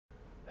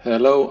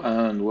Hello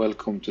and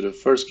welcome to the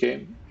first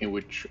game in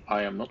which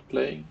I am not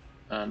playing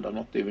and I'm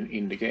not even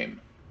in the game.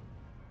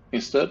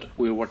 Instead,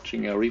 we're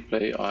watching a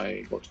replay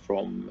I got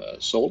from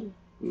Soul,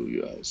 who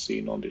you have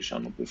seen on this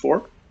channel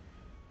before,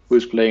 who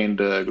is playing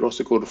the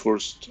grosse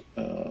Kurfürst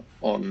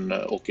on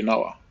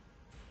Okinawa.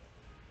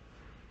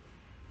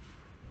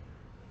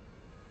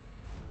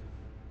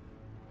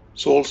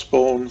 Soul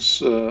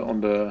spawns on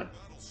the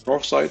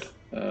north side,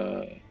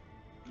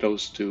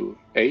 close to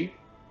A,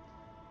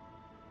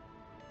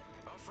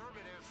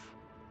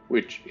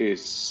 which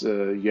is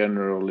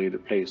generally the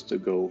place to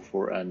go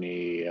for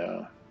any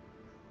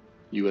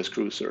US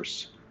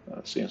cruisers,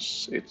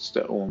 since it's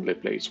the only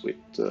place with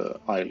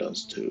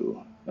islands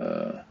to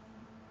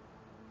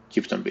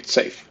keep them a bit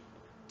safe.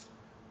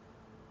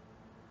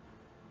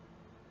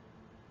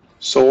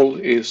 Sol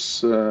is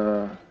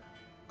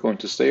going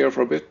to stay here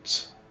for a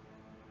bit.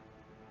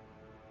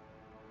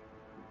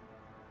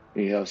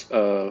 He has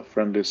a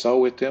friendly Sao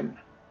with him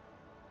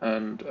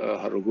and a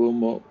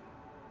Harugumo,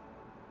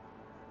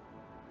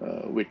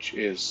 which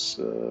is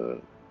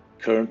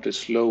currently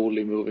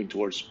slowly moving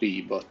towards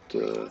B, but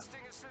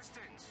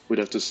we'd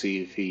have to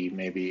see if he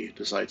maybe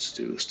decides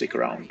to stick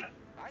around.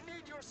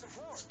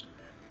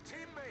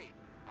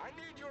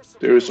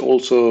 There is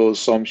also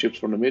some ships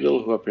from the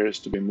middle who appears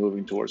to be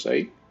moving towards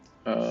A,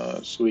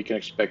 so we can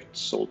expect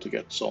Sol to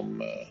get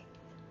some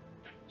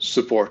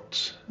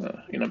support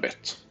in a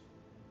bit.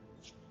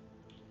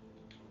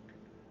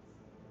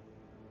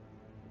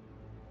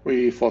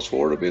 We fast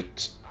forward a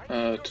bit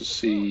to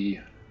see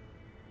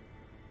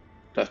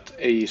that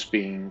A is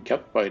being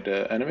kept by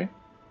the enemy,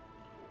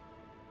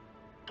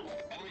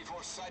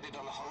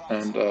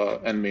 and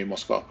enemy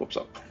Moskva pops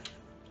up,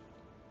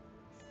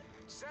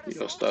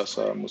 just as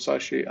a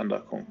Musashi and a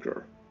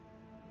Conqueror.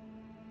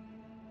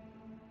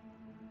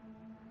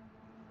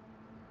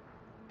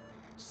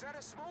 Set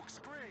a smoke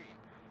screen.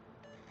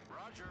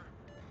 Roger.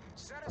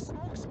 Set a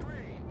smoke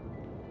screen.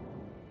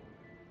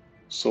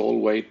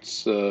 Sol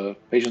waits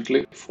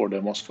patiently for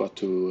the Moskva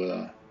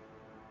to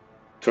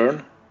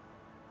turn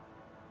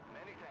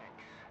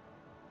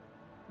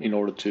in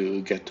order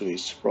to get to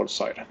his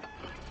broadside.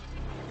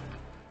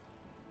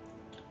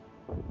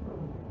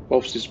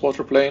 Pops his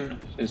spotter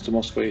plane since the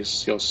Moskva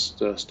is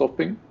just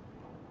stopping,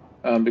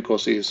 and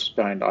because he is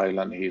behind the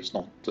island, he is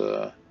not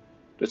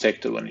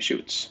detected when he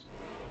shoots.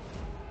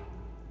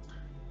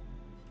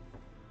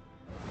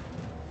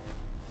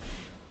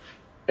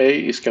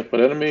 A is kept by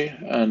the enemy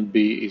and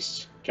B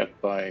is kept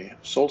by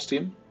Sol's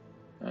team,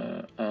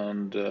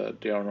 and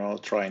they are now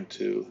trying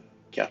to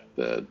cap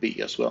B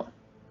as well.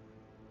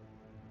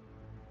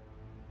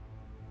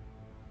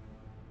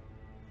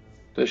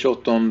 The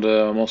shot on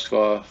the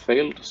Moskva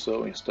failed,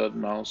 so instead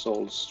now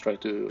Sols try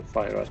to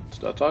fire at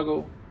the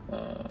Atago.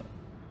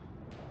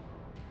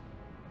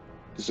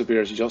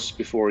 Disappears just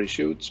before he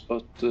shoots,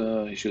 but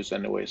he shoots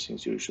anyway,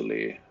 since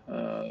usually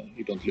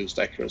you don't lose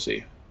the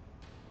accuracy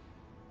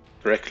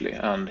directly,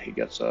 and he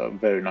gets a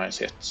very nice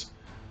hit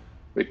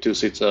with 2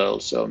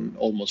 citadels and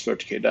almost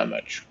 30k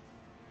damage.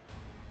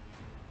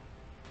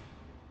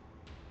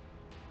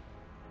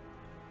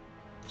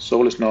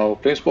 Sol is now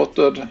plane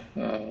spotted,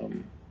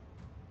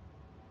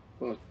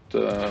 but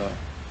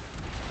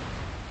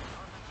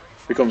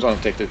becomes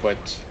undetected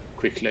quite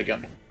quickly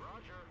again.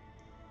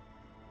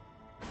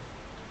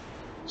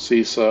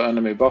 Sees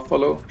enemy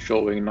Buffalo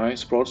showing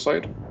nice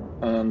broadside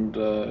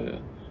and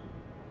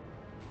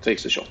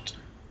takes a shot.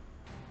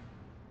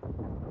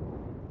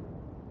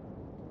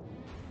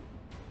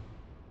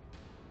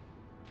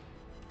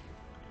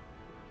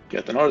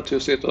 Get another 2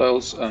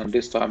 citadels, and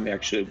this time he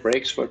actually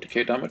breaks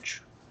 30k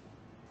damage.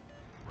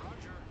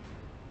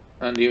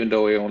 And even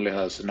though he only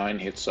has 9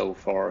 hits so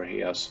far, he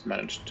has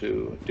managed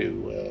to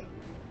do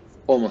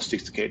almost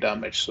 60k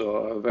damage, so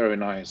a very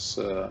nice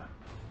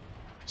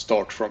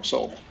start from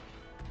Sol.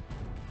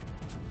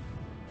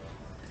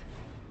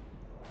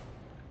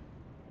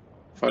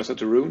 Fires at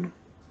the rune,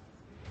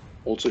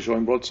 also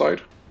showing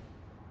broadside,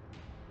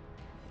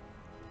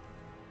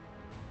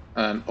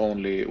 and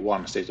only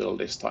 1 citadel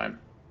this time.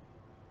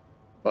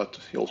 But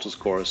he also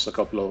scores a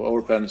couple of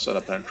overpens and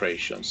a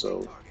penetration,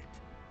 so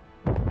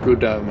good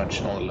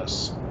damage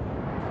nonetheless.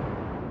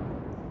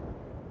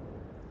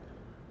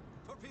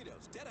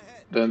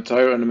 The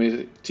entire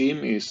enemy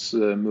team is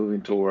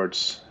moving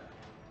towards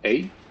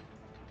A,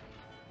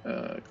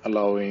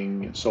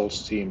 allowing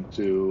Sol's team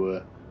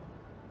to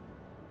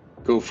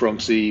go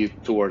from C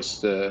towards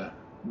the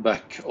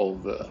back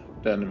of the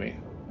enemy,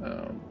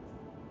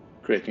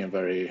 creating a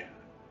very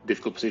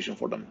difficult position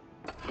for them.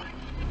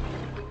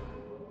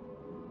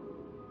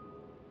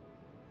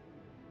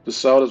 The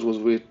South that was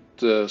with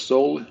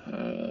Sol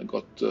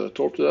got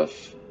torped to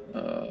death,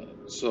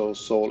 so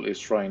Sol is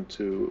trying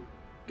to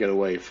get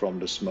away from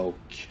the smoke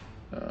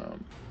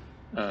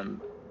and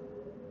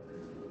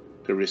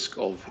the risk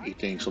of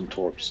eating some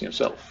torps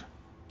himself.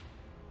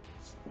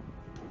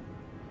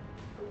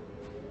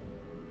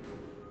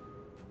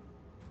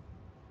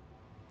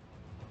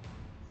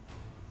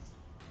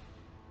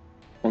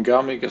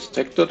 Ongami gets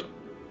detected,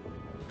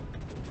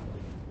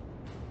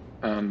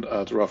 and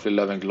at roughly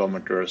 11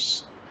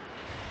 kilometers,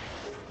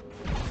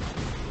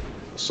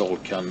 Soul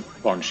can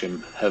punch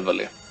him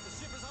heavily.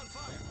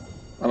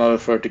 Another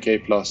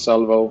 30k plus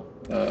salvo,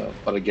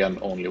 but again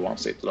only one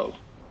citadel.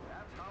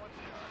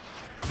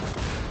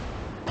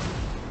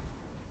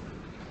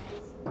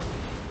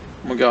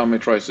 Mogami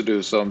tries to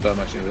do some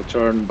damage in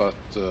return, but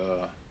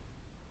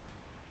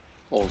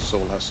all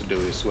Soul has to do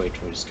is wait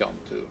for his gun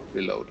to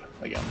reload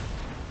again.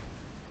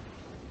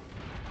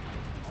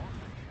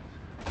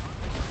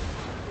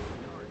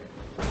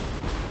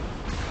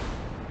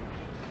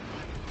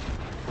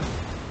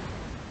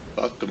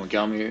 But the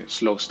Mogami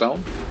slows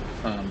down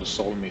and the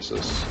Soul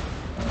misses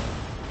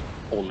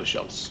all the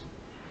shells,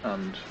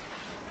 and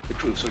the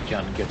cruiser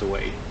can get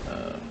away,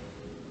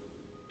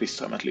 this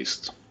time at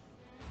least.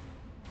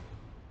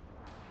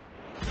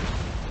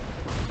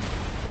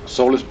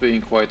 Soul is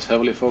being quite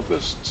heavily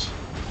focused.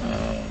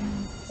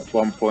 At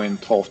one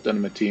point half the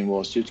enemy team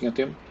was shooting at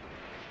him,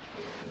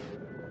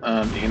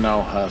 and he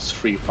now has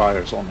 3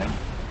 fires on him.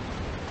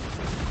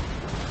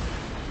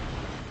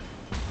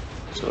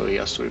 So he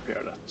has to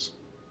repair that.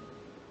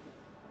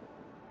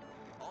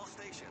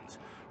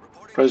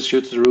 Tries to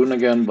shoot the rune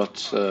again, but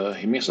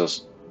he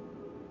misses.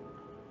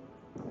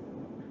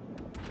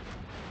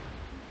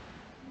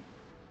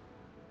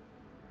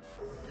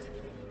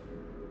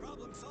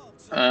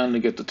 And they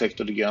get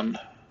detected again,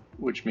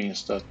 which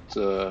means that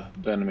the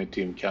enemy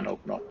team can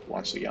open up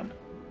once again.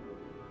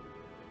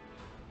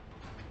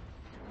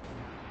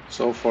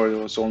 So far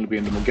it has only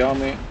been the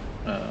Mogami,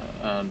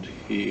 and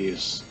he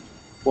is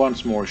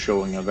once more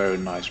showing a very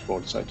nice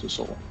broadside to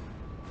Soul.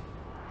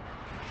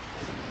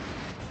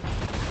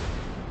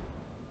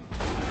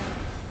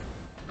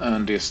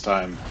 And this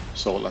time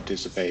Soul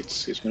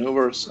anticipates his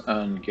maneuvers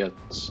and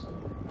gets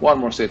one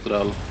more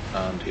citadel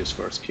and his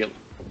first kill.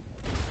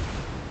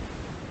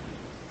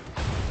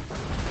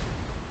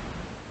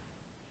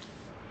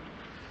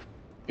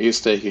 He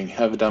is taking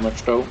heavy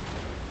damage though,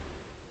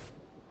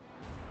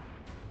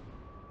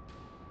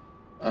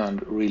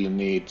 and really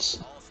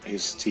needs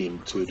his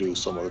team to do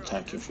some of the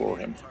tanking for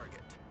him.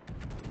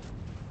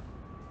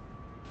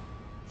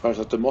 Fires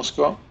at the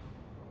Moskva,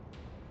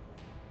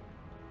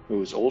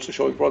 who is also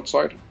showing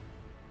broadside,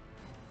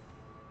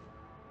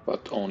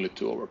 but only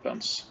 2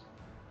 overpens.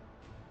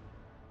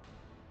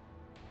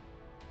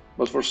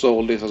 But for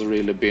Soul this has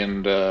really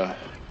been the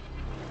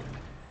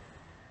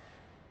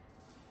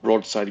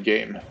broadside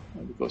game,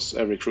 because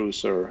every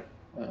cruiser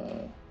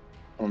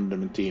on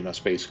the team has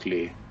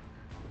basically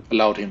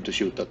allowed him to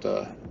shoot at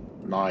a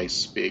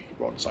nice big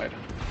broadside.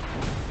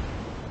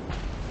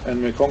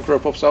 Enemy Conqueror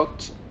pops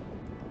out,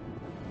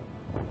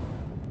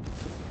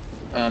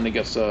 and he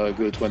gets a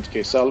good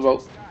 20k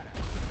salvo,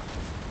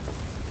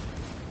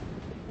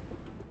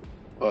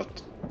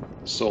 but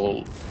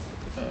Soul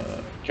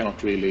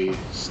cannot really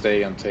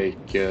stay and take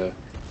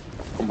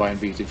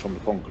combined beating from the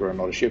Conqueror and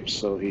other ships,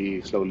 so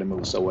he slowly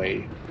moves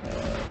away,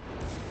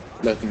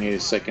 letting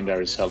his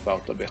secondaries help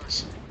out a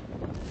bit.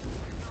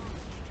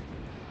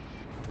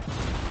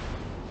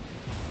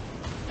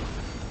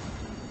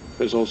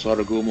 There's also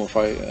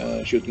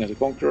Harugumo shooting at the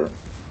Conqueror,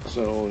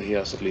 so he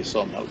has at least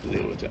some help to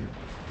deal with him.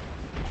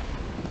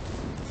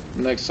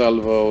 Next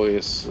salvo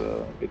is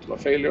a bit of a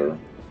failure.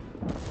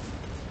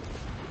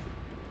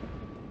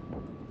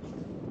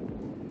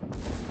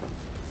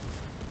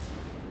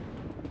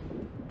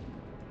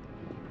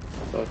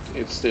 But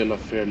it's still a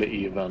fairly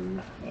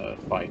even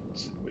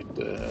fight with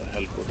the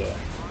help of the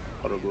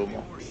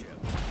Harugumo.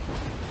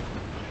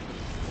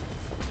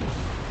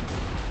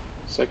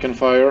 Second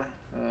fire,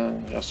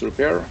 he has to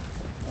repair,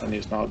 and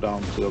he's now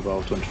down to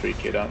about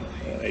 23k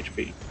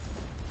HP.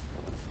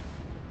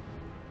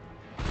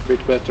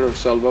 Bit better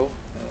salvo,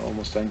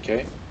 almost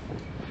 10k.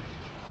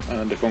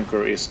 And the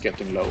Conqueror is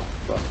getting low,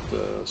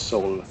 but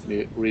Soul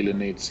really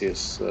needs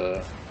his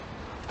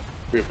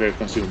repair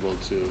consumable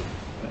to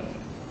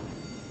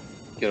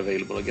get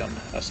available again,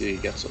 as he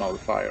gets another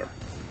fire.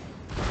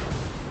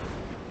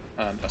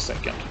 And a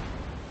second.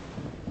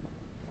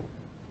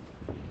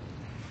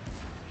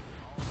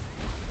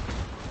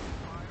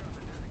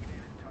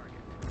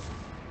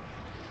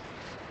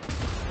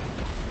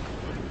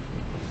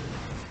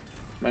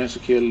 Managed to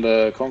kill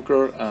the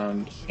Conqueror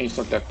and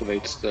instantly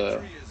activates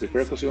the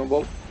repair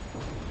consumable,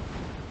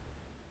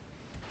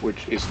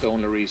 which is the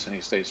only reason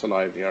he stays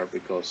alive here,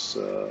 because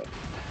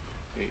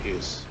he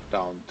is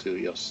down to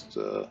just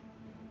 2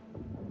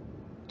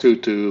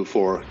 to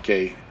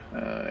 4k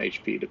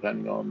HP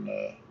depending on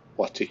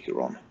what tick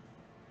you're on.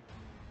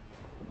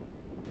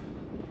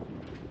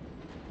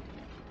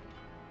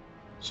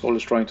 Soul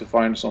is trying to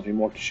find something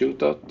more to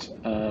shoot at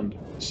and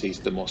sees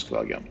the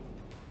Moskva again.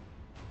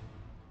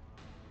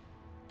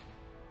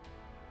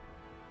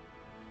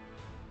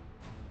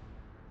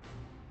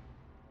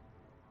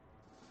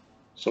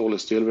 Soul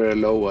is still very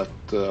low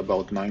at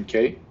about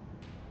 9k,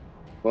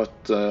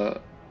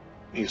 but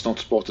he's not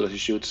spotted as he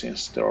shoots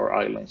since there are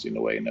islands in the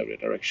way in every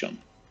direction.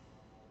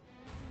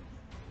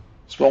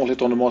 Small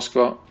hit on the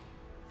Moskva,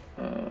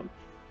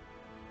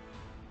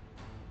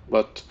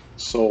 but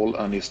Soul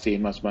and his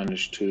team has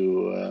managed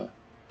to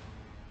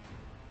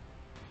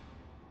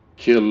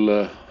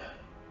kill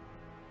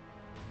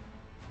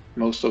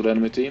most of the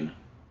enemy team,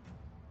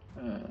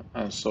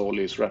 and Soul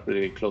is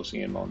rapidly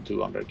closing in on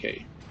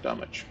 200k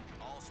damage.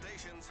 All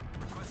stations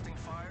requesting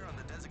fire on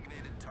the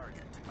designated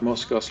target.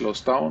 Moscow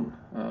slows down,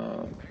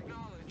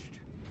 Acknowledged.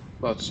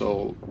 but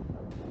Soul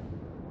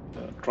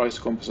tries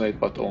to compensate,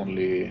 but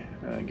only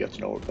gets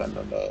an overpen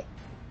and a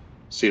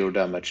 0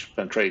 damage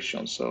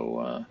penetration,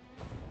 so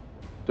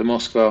the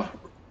Moscow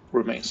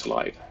remains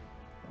alive.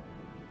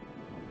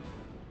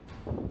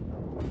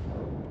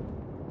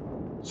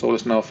 Soul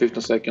is now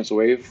 15 seconds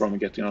away from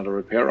getting another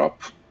repair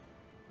up,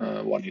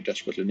 one he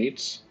desperately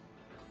needs.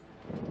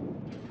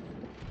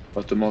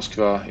 But the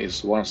Moskva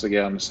is once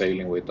again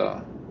sailing with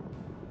a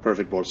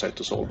perfect broadside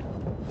to Soul.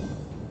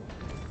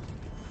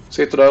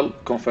 Citadel,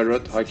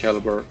 Confederate, high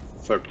caliber,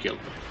 third kill.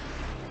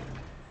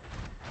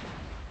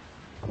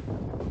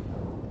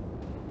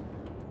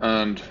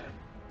 And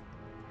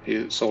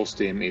Soul's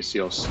team is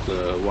just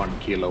 1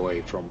 kill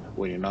away from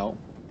winning now.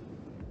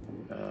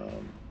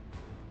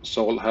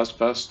 Soul has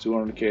passed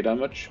 200k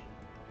damage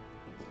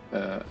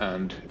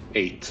and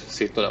 8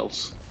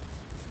 citadels.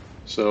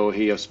 So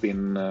he has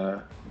been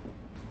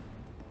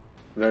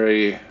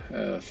very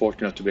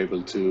fortunate to be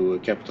able to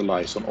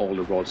capitalize on all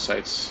the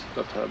broadsides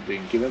that have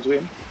been given to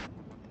him.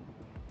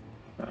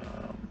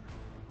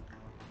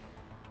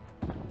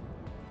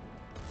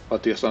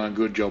 But he has done a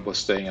good job of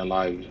staying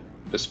alive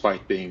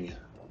despite being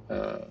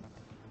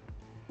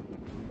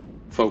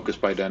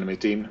focused by the enemy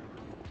team.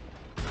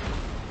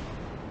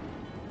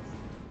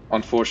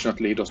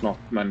 Unfortunately, he does not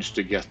manage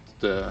to get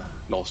the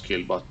last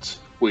kill, but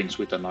wins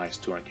with a nice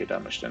 200k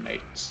damage and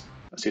 8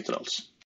 citadels.